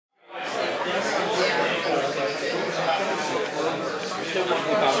Well,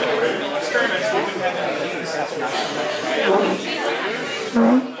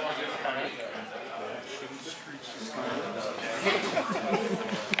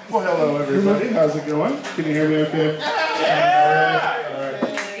 hello everybody. How's it going? Can you hear me okay? Yeah! All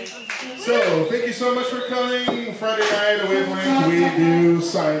right. So, thank you so much for coming. Friday night at Wavelength, we do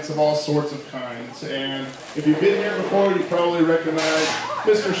science of all sorts of kinds. And if you've been here before, you probably recognize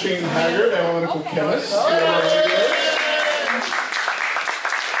Mr. Shane Haggard, Analytical Chemist.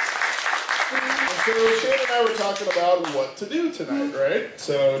 So Shane and I were talking about what to do tonight, right?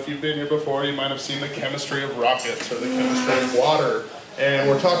 So if you've been here before, you might have seen the chemistry of rockets or the chemistry of water. And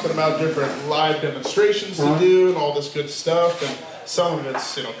we're talking about different live demonstrations to do and all this good stuff. And some of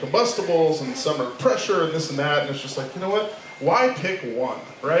it's, combustibles, and some are pressure and this and that. And it's just like, you know what? Why pick one,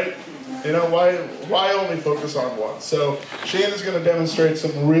 right? Why only focus on one? So Shane is going to demonstrate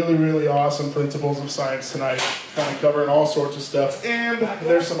some really, really awesome principles of science tonight, kind of covering all sorts of stuff. And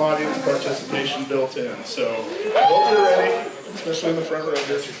there's some audience participation built in. So I hope you're ready, especially in the front row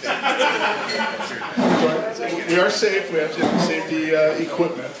here. We are safe. We have to have safety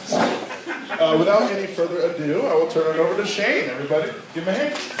equipment. So, without any further ado, I will turn it over to Shane. Everybody, give him a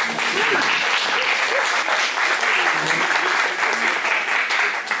hand.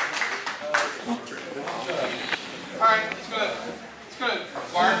 Alright, it's gonna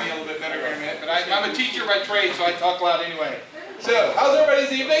learn me a little bit better here in a minute, but I'm a teacher by trade, so I talk loud anyway. So, how's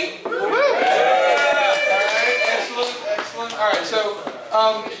everybody's evening? Alright, excellent. Alright, so,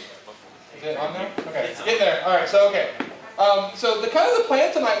 is it on there? Okay, get there. Alright, so, okay. So the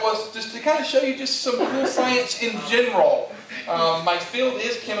plan tonight was just to kind of show you just some cool science in general. My field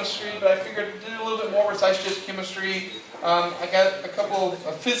is chemistry, but I figured to do a little bit more besides just chemistry. I got a couple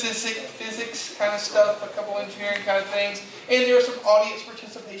of physics kind of stuff, a couple engineering kind of things, and there's some audience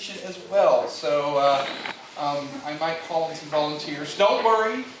participation as well. So I might call in some volunteers. Don't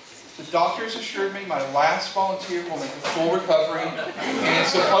worry, the doctors assured me my last volunteer will make a full recovery, and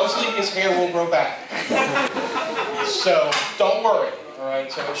supposedly his hair will grow back. So don't worry, all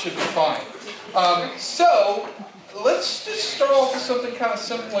right? So it should be fine. So let's just start off with something kind of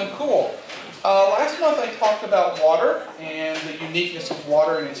simple and cool. Last month I talked about water and the uniqueness of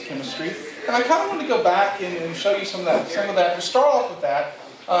water and its chemistry, and I kind of want to go back and show you some of that. To start off with that,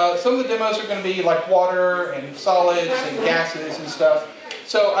 some of the demos are going to be like water and solids and gases and stuff.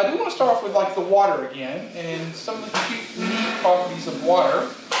 So I do want to start off with like the water again and some of the cute, neat properties of water.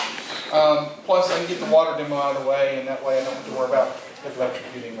 Plus I can get the water demo out of the way, and that way I don't have to worry about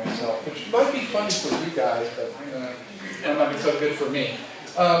electrocuting myself, which might be funny for you guys, but might not be so good for me.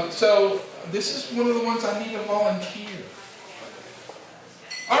 So this is one of the ones I need a volunteer.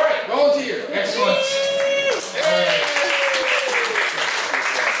 All right, volunteer. Excellent. All right.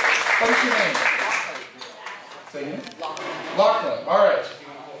 What is your name? Say again? Lachlan. All right.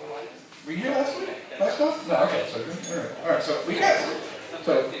 Were you here last week? Last month? No, okay. So good. All right, so we got it.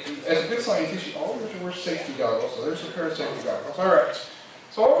 So, as a good scientist, you always have to wear safety goggles. So there's a pair of safety goggles. All right.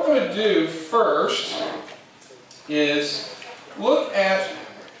 So what we're going to do first is look at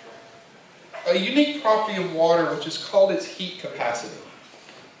a unique property of water, which is called its heat capacity.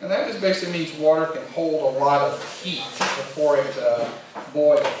 And that just basically means water can hold a lot of heat before it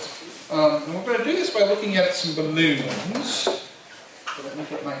boils. And we're going to do this by looking at some balloons. So let me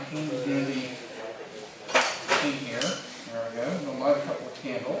get my handy dandy thing here. There we go. I'm going to light a couple of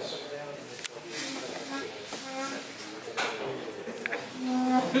candles.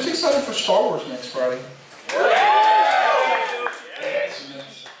 Who's excited for Star Wars next Friday?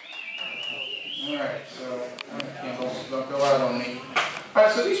 Alright, so candles don't go out on me.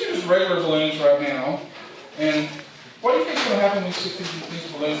 Alright, so these are just regular balloons right now. And what do you think is going to happen when we stick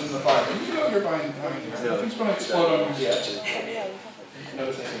these balloons in the fire? You know you're behind here. Nothing's going to explode on your head.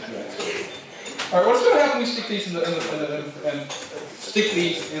 Alright, what's going to happen when we stick these in the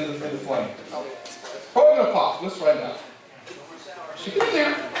flame? Probably going to pop. Let's find out. Stick it in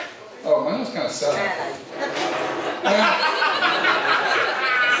there. Oh, mine was kind of sad.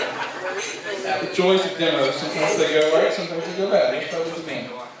 The joys of demos. Sometimes they go right, sometimes they go bad. That's probably the main.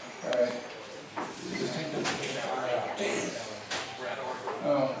 Alright.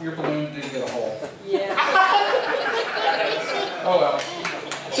 Oh, your balloon did get a hole. Yeah. Oh well.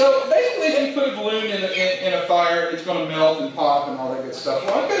 So basically, if you put a balloon in a fire, it's going to melt and pop and all that good stuff.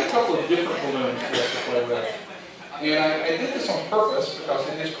 Well, I've got a couple of different balloons for us to play with. And I did this on purpose because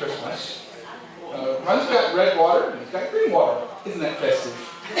it is Christmas. Mine's got red water and it's got green water. Isn't that festive?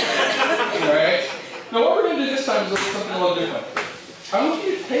 Alright? Now what we're going to do this time is look at something a little different. I want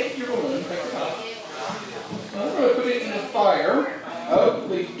you to take your balloon, take it out. And we're going to put it in the fire of the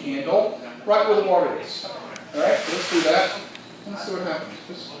leaf candle right where the water is. Alright, so let's do that. Let's see what happens.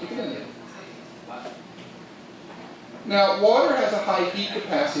 Just stick it in there. Now, water has a high heat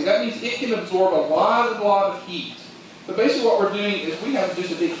capacity. That means it can absorb a lot of heat. So basically what we're doing is we have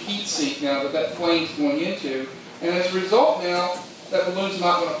just a big heat sink now that flame's going into. And as a result now, that balloon's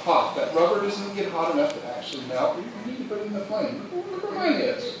not going to pop. That rubber doesn't get hot enough to actually melt. We need to put it in the flame. Look where mine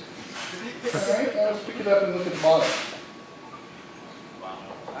is. Alright, now let's pick it up and look at the bottom.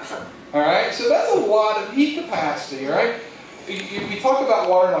 Alright, so that's a lot of heat capacity, alright? We talk about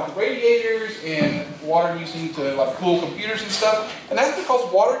water like radiators and water using to like cool computers and stuff, and that's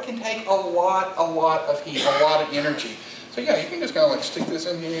because water can take a lot of heat, a lot of energy. So yeah, you can just kind of like stick this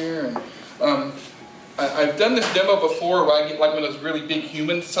in here, and I've done this demo before where I get like one of those really big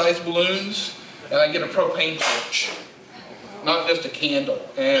human-sized balloons, and I get a propane torch, not just a candle,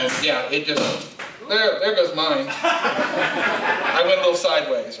 and yeah, it just, there goes mine. I went a little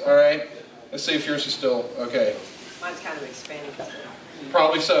sideways, all right? Let's see if yours is still okay. Mine's kind of expanding.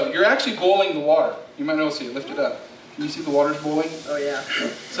 Probably so. You're actually boiling the water. You might notice it. Lift it up. Can you see the water's boiling? Oh, yeah.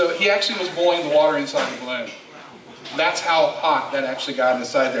 So he actually was boiling the water inside the balloon. That's how hot that actually got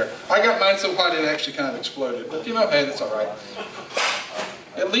inside there. I got mine so hot it actually kind of exploded. But you know, hey, that's all right.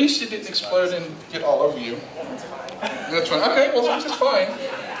 At least it didn't explode and get all over you. That's fine. Okay, well, since it's fine,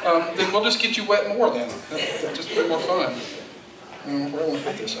 then we'll just get you wet more then. That'll just be more fun. Where do I want to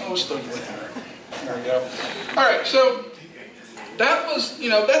put this? I'll just throw you in there. There we go. All right, so that was,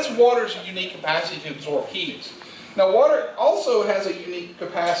 that's water's unique capacity to absorb heat. Now, water also has a unique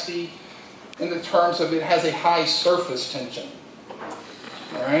capacity in the terms of it has a high surface tension.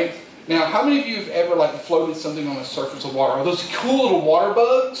 All right. Now, how many of you have ever like floated something on the surface of water? Are those cool little water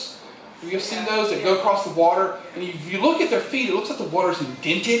bugs? Have you seen those that go across the water? And if you look at their feet, it looks like the water's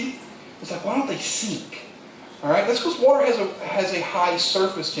indented. It's like, why don't they sink? All right, that's because water has a high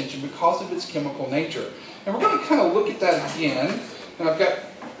surface tension because of its chemical nature. And we're going to kind of look at that again. And I've got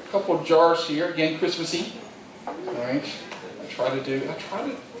a couple of jars here, again, Christmassy. All right, I try to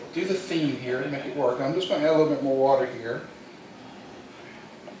do the theme here to make it work. I'm just going to add a little bit more water here.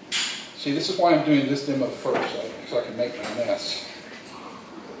 See, this is why I'm doing this demo first, so I can make my mess.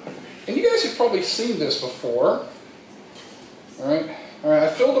 And you guys have probably seen this before. All right, I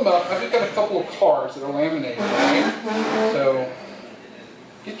filled them up. I've just got a couple of cards that are laminated, right? So,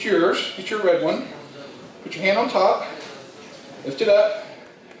 get your red one. Put your hand on top. Lift it up.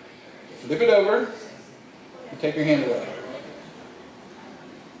 Flip it over. And take your hand away.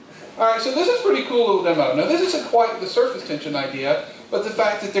 Alright, so this is a pretty cool little demo. Now, this isn't quite the surface tension idea, but the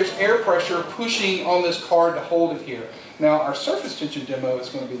fact that there's air pressure pushing on this card to hold it here. Now, our surface tension demo is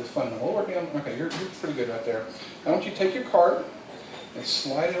going to be the fun one. We'll work on, okay, you're pretty good right there. Now, I want you to take your card and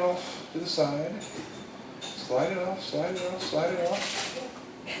slide it off to the side. Slide it off, slide it off, slide it off.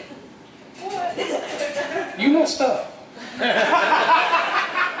 You messed up.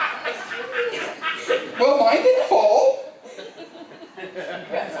 Well, mine didn't fall.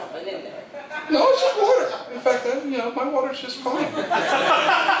 No, it's just water. In fact, my water's just fine.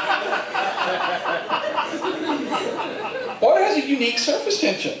 Water has a unique surface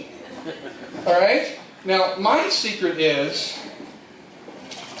tension. All right? Now, my secret is...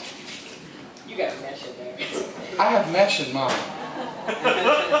 You got mesh in there. I have mesh in mine.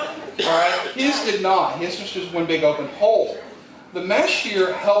 All right? His did not. His was just one big open hole. The mesh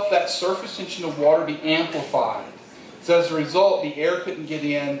here helped that surface tension of water be amplified. So as a result, the air couldn't get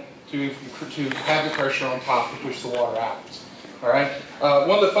in to have the pressure on top to push the water out. All right.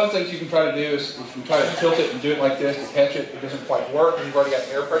 One of the fun things you can try to do is if you try to tilt it and do it like this to catch it, it doesn't quite work because you've already got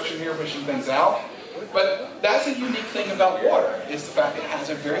air pressure here pushing things out. But that's a unique thing about water is the fact it has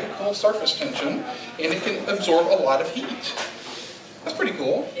a very cool surface tension and it can absorb a lot of heat. That's pretty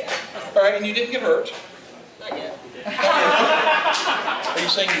cool. Yeah. All right, and you didn't get hurt. Not yet. Are you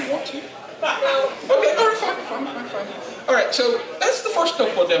saying you want to? No. Okay, all right, fine. All right, so that's the first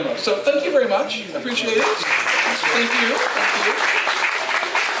couple of demos. So thank you very much. I appreciate it. Thank you.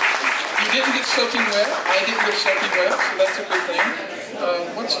 You didn't get soaking wet. I didn't get soaking wet, so that's a good thing.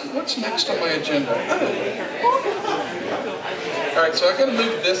 What's next on my agenda? All right, so I got to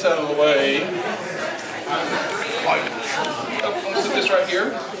move this out of the way. I'll put this right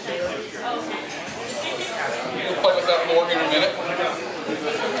here. We'll play with that more here in a minute.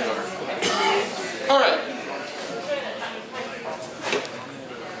 All right.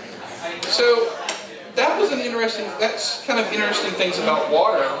 So that's kind of interesting things about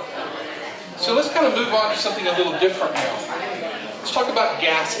water. So let's kind of move on to something a little different now. Let's talk about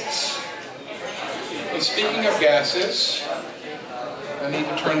gases. And speaking of gases, I need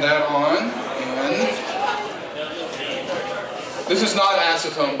to turn that on. And this is not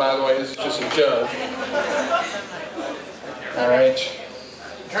acetone, by the way. This is just a jug. All right.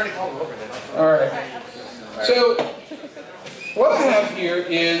 All right. So what I have here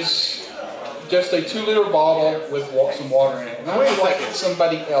is just a 2-liter bottle with some water in it. And I would like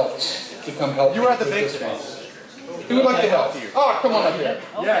somebody else to come help me with this one. Who would like to help? Oh, come on up here.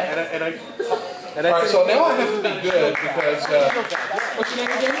 Yeah, All right, so now I have to be good because, what's your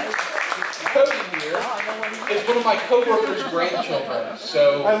name again? Cody here is one of my co-workers' grandchildren,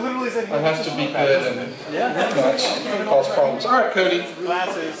 so I have to be good and not cause problems. All right, Cody.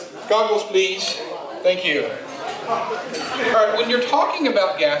 Glasses. Goggles, please. Thank you. All right, when you're talking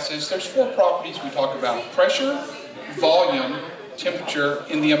about gases, there's 4 properties we talk about: pressure, volume, temperature,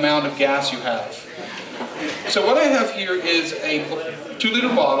 and the amount of gas you have. So what I have here is a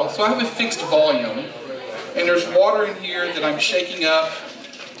 2-liter bottle, so I have a fixed volume, and there's water in here that I'm shaking up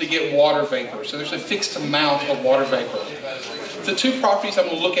to get water vapor. So there's a fixed amount of water vapor. The 2 properties I'm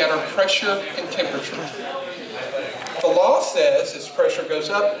going to look at are pressure and temperature. The law says as pressure goes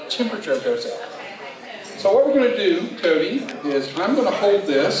up, temperature goes up. So what we're going to do, Cody, is I'm going to hold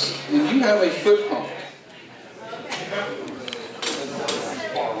this, and you have a foot pump.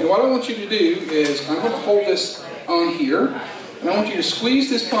 And what I want you to do is I'm going to hold this on here, and I want you to squeeze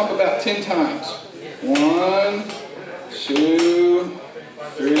this pump about 10 times. 1, 2,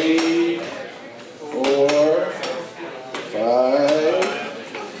 3, 4,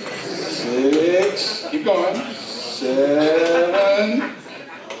 5, 6, keep going, 7,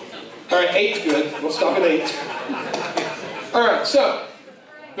 all right, 8's good, we'll stop at 8. All right, so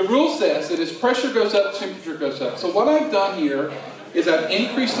the rule says that as pressure goes up, temperature goes up. So what I've done here is I've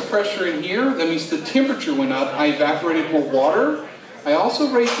increased the pressure in here. That means the temperature went up. I evaporated more water. I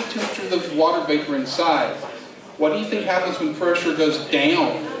also raised the temperature of the water vapor inside. What do you think happens when pressure goes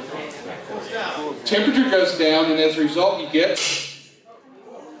down? Temperature goes down, and as a result you get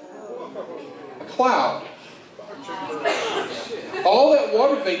a cloud. All that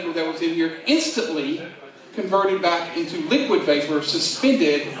water vapor that was in here instantly converted back into liquid vapor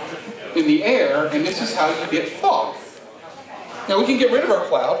suspended in the air, and this is how you get fog. Now we can get rid of our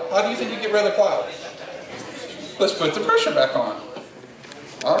cloud. How do you think you get rid of the cloud? Let's put the pressure back on.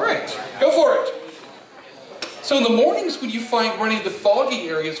 All right, go for it. So in the mornings when you find running into foggy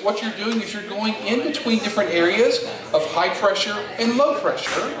areas, what you're doing is you're going in between different areas of high pressure and low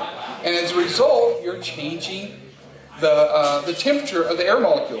pressure, and as a result, you're changing the temperature of the air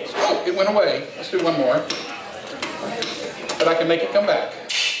molecules. Oh, it went away. Let's do one more. But I can make it come back.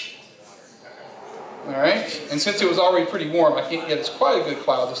 All right, and since it was already pretty warm, I can't get it's quite a good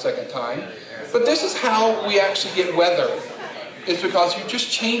cloud the second time. But this is how we actually get weather. It's because you're just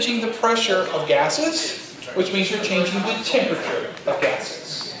changing the pressure of gases, which means you're changing the temperature of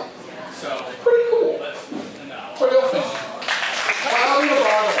gases. Pretty cool. What do y'all think? Cloud in the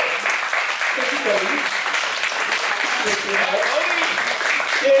bottle. Thank you, Cody.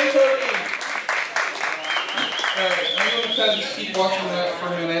 Yay, turkey! All right, I'm going to kind of just keep watching that for a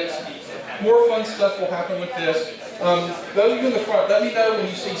minute. More fun stuff will happen with this. Those of you in the front, let me know when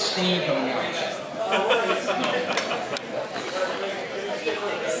you see steam coming out.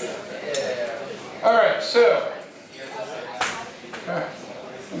 All right, so. I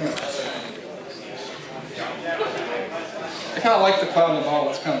kind of like the cloud in the bottle,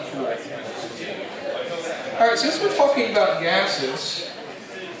 it's kind of cool. All right, since we're talking about gases,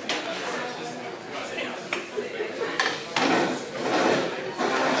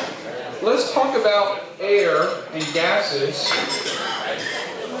 let's talk about air and gases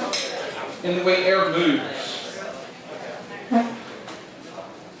and the way air moves.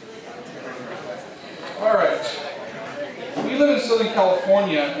 All right. We live in Southern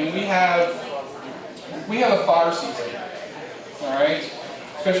California, and we have a fire season. All right.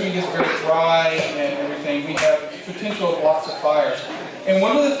 Especially when it gets very dry and everything, we have potential of lots of fires. And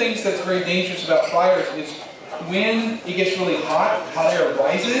one of the things that's very dangerous about fires is when it gets really hot, hot air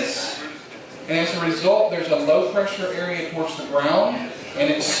rises, and as a result, there's a low pressure area towards the ground, and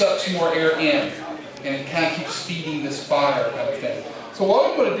it sucks more air in, and it kind of keeps feeding this fire kind of thing. So what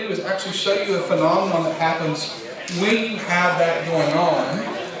I'm going to do is actually show you a phenomenon that happens when you have that going on.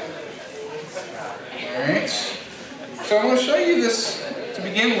 All right. So I'm going to show you this to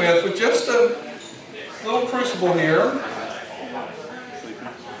begin with just a little crucible here.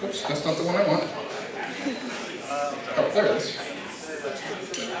 Oops, that's not the one I want. Oh, there it is.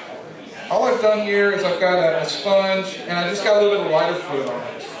 All I've done here is I've got a sponge, and I just got a little bit of lighter fluid on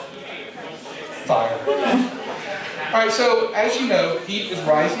it. Fire. Alright, so as you know, heat is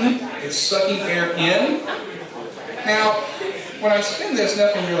rising. It's sucking air in. Now, when I spin this,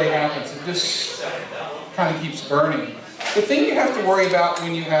 nothing really happens. It just kind of keeps burning. The thing you have to worry about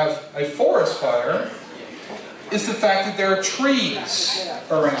when you have a forest fire is the fact that there are trees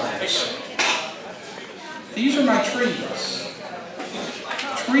around. These are my trees.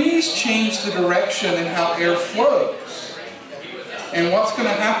 Trees change the direction and how air flows. And what's going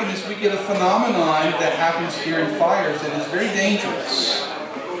to happen is we get a phenomenon that happens during fires that is very dangerous.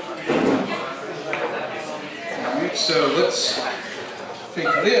 Alright, so let's take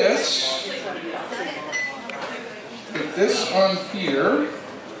this, put this on here,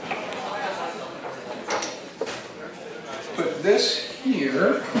 put this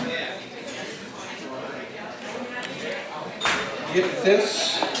here, get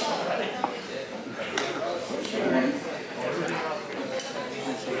this.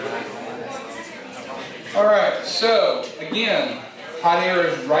 Alright, so again, hot air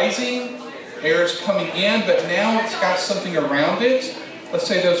is rising, air is coming in, but now it's got something around it. Let's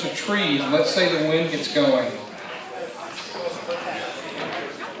say those are trees, and let's say the wind gets going.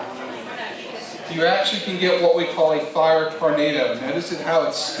 You actually can get what we call a fire tornado. Notice how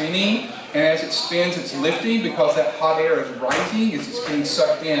it's spinning, and as it spins, it's lifting because that hot air is rising as it's getting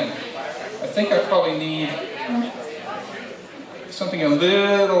sucked in. I think I probably need something a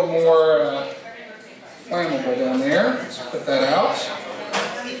little more flammable down there. Let's put that out.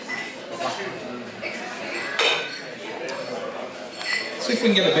 Let's see if we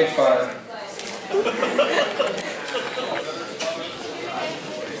can get a big fire.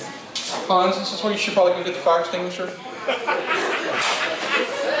 Hans, this is where you should probably go get the fire extinguisher. Put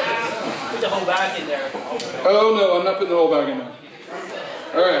the whole bag in there. Oh no, I'm not putting the whole bag in there.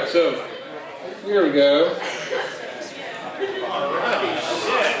 Alright, so here we go.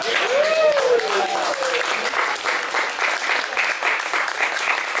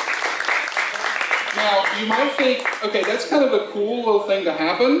 Now, you might think, okay, that's kind of a cool little thing to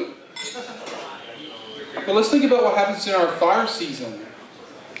happen. But let's think about what happens in our fire season.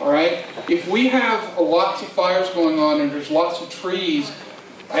 Alright? If we have lots of fires going on and there's lots of trees,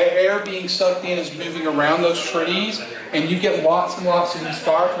 air being sucked in is moving around those trees, and you get lots and lots of these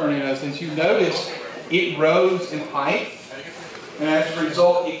fire tornadoes. As you notice, it grows in height, and as a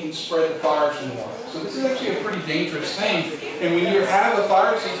result, it can spread the fires more. So this is actually a pretty dangerous thing. And when you have a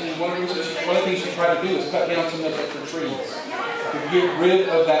fire season, one of the things you try to do is cut down some of the trees to get rid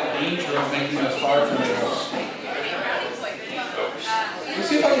of that danger of making those fire tornadoes. Let's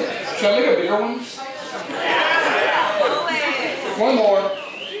see if I can. Should I make a bigger one? One more.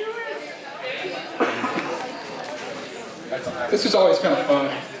 This is always kind of fun.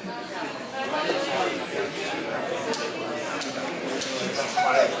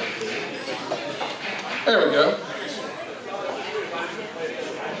 There we go.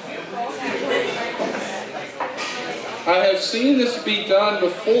 I have seen this be done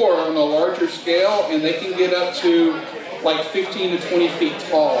before on a larger scale, and they can get up to like 15 to 20 feet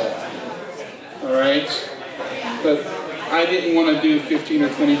tall. Alright? But I didn't want to do 15 or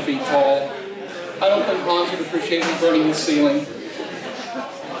 20 feet tall. I don't think Hans would appreciate me burning the ceiling.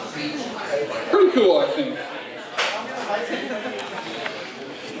 Pretty cool, I think.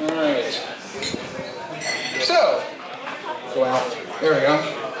 Alright. So, go out. There we go.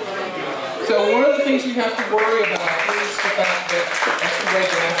 So one of the things you have to worry about is the fact that that's the way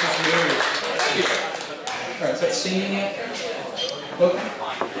gases move. Alright, is that seeing it? Look.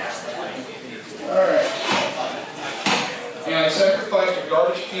 Alright. And I sacrificed a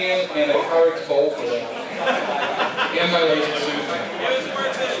garbage can and a Pyrex bowl for that. And my lazy Susan.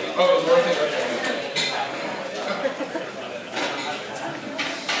 Oh, it was worth it? Okay.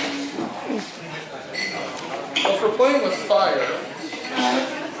 Well, for playing with fire,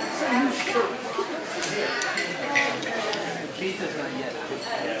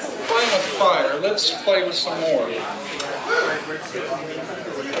 let's play with some more.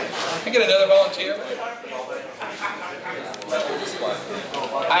 Can I get another volunteer?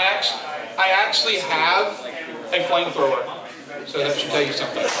 I actually have a flamethrower, so that should tell you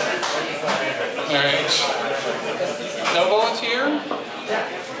something. Alright. No volunteer?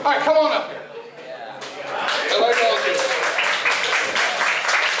 Alright, come on up here. I like volunteers.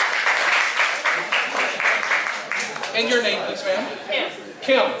 And your name, please, ma'am? Kim.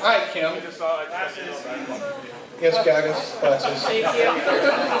 Kim. Hi, Kim. Yes, Gagas, glasses. Thank you.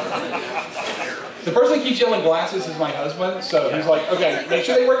 The person that keeps yelling glasses is my husband, so he's like, okay, make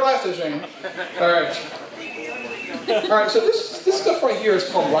sure they wear glasses, Shane. Alright. Alright, so this stuff right here is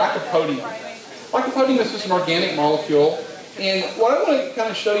called lycopodium. Lycopodium is just an organic molecule. And what I want to kind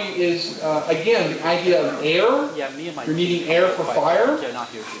of show you is, again, the idea of air. You're needing air for fire.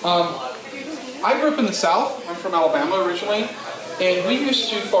 I grew up in the South. I'm from Alabama originally. And we used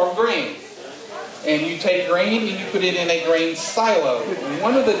to farm grain. And you take grain and you put it in a grain silo. And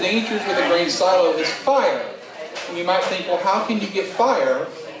one of the dangers with a grain silo is fire. and you might think, well, how can you get fire?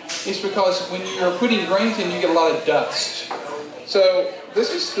 It's because when you're putting grains in, you get a lot of dust. So this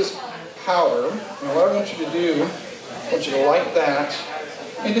is this powder, and what I want you to do, I want you to light that,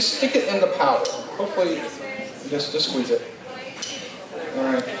 and just stick it in the powder. Hopefully, just squeeze it. All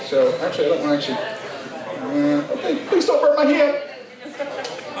right, so actually, I don't want to actually, okay, please don't burn my hand.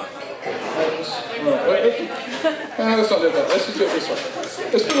 Wait. Let's not do that. Let's just do it this way.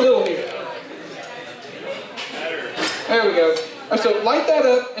 Let's put a little here. There we go. All right, so light that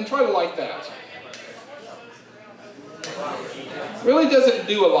up and try to light that. Really doesn't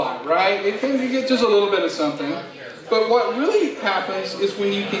do a lot, right? It can get just a little bit of something. But what really happens is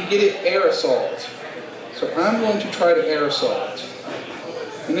when you can get it aerosoled. So I'm going to try to aerosol it.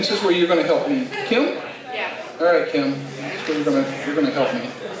 And this is where you're going to help me. Kim? Yeah. All right, Kim. This is where you're going to help me.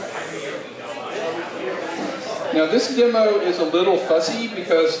 Now this demo is a little fussy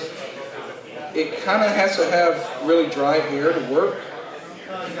because it kind of has to have really dry air to work.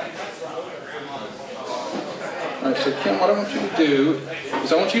 Alright, so Kim, what I want you to do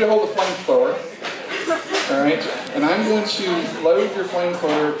is I want you to hold the flamethrower. Alright, and I'm going to load your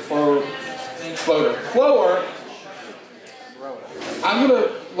flamethrower flower. I'm going to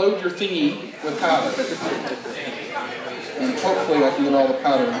load your thingy with powder. And hopefully I can get all the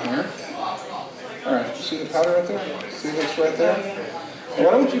powder in here. Alright, see the powder right there? See this right there? And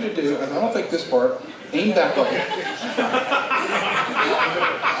what I want you to do, and I don't think this part, aim that way.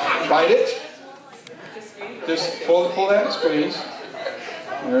 Light it. Just pull that and squeeze.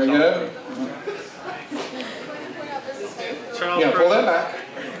 There we go. Yeah, pull that back.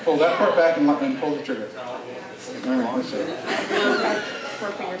 Pull that part back and pull the trigger. Alright, let's see.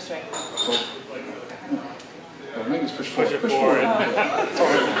 4 finger strength. Oh, maybe it's push forward. Push forward.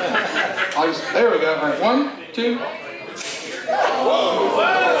 There we go. All right, 1, 2. Whoa!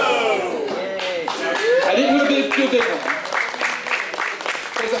 I didn't want to do a big one.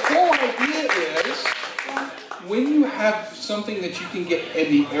 So the whole idea is when you have something that you can get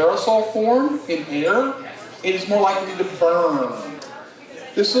in the aerosol form, in air, it is more likely to burn.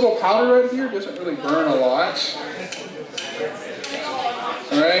 This little powder right here doesn't really burn a lot.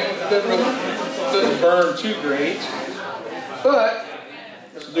 Alright, it doesn't burn too great, but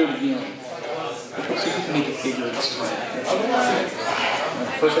let's do it again. Let's see if we can make it bigger this time. Right,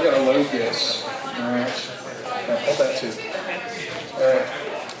 first I gotta load this. Alright, hold that too. Alright.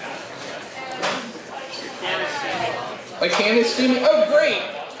 My can is steaming. Oh, great!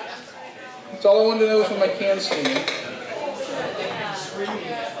 That's all I wanted to know is when my can's steaming.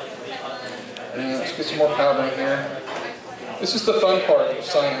 And let's get some more powder in here. This is the fun part of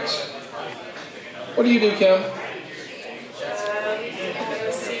science. What do you do, Kim?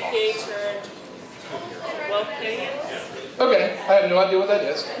 CK turned 12 canyons. Okay, I have no idea what that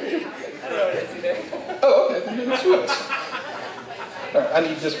is. I don't know what it is either. Oh, okay, then let's do this. Alright, I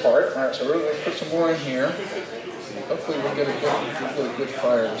need this part. Alright, so we're going to put some more in here. Hopefully we'll get a good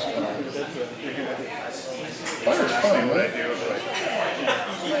fire this time. Fire's fun, right?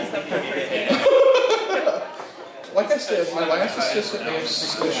 Like I said, my last assistant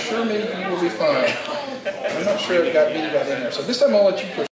is sure maybe you will be fine. I'm not sure it got in there. So this time I'll let you push.